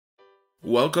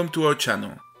Welcome to our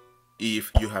channel.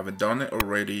 If you haven't done it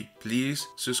already, please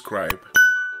subscribe.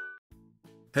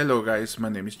 Hello guys, my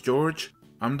name is George.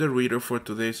 I'm the reader for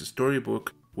today's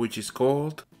storybook, which is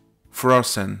called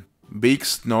Frozen, Big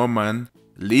Snowman,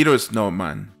 Little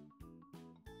Snowman.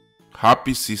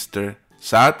 Happy sister,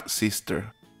 sad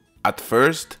sister. At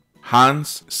first,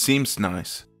 Hans seems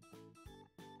nice.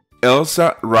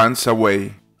 Elsa runs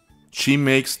away. She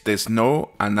makes the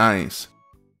snow and ice.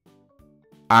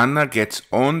 Anna gets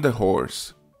on the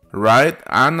horse. Ride,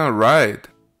 Anna, ride.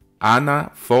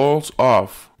 Anna falls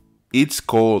off. It's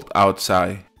cold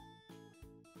outside.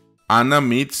 Anna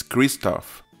meets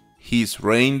Kristoff. His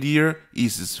reindeer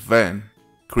is Sven.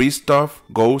 Kristoff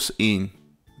goes in,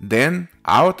 then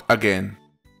out again.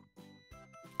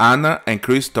 Anna and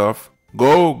Kristoff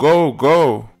go, go,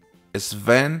 go.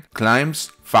 Sven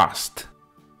climbs fast.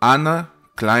 Anna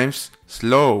climbs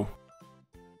slow.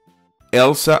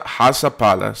 Elsa has a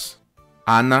palace.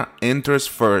 Anna enters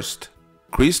first.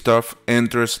 Kristoff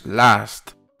enters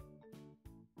last.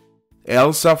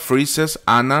 Elsa freezes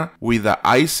Anna with an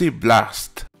icy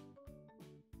blast.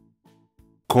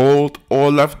 Cold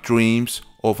Olaf dreams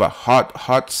of a hot,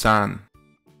 hot sun.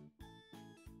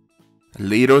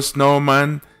 Little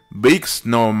snowman, big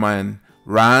snowman,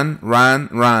 run, run,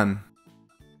 run.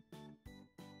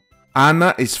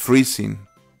 Anna is freezing.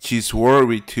 She's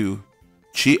worried too.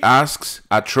 She asks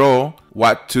a troll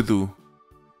what to do.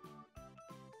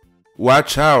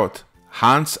 Watch out,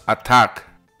 Hans attack.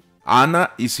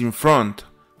 Anna is in front,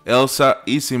 Elsa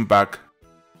is in back.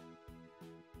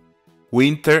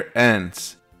 Winter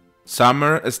ends,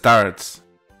 summer starts.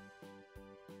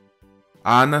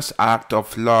 Anna's act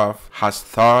of love has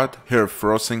thawed her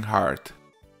frozen heart.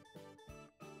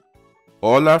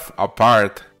 Olaf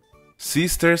apart,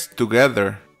 sisters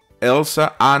together,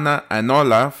 Elsa, Anna and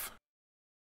Olaf,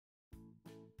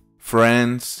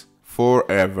 friends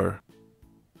forever.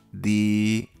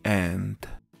 The end.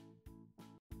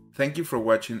 Thank you for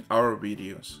watching our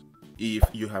videos. If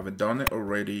you haven't done it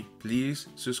already, please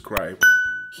subscribe.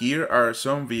 Here are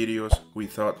some videos we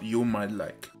thought you might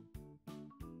like.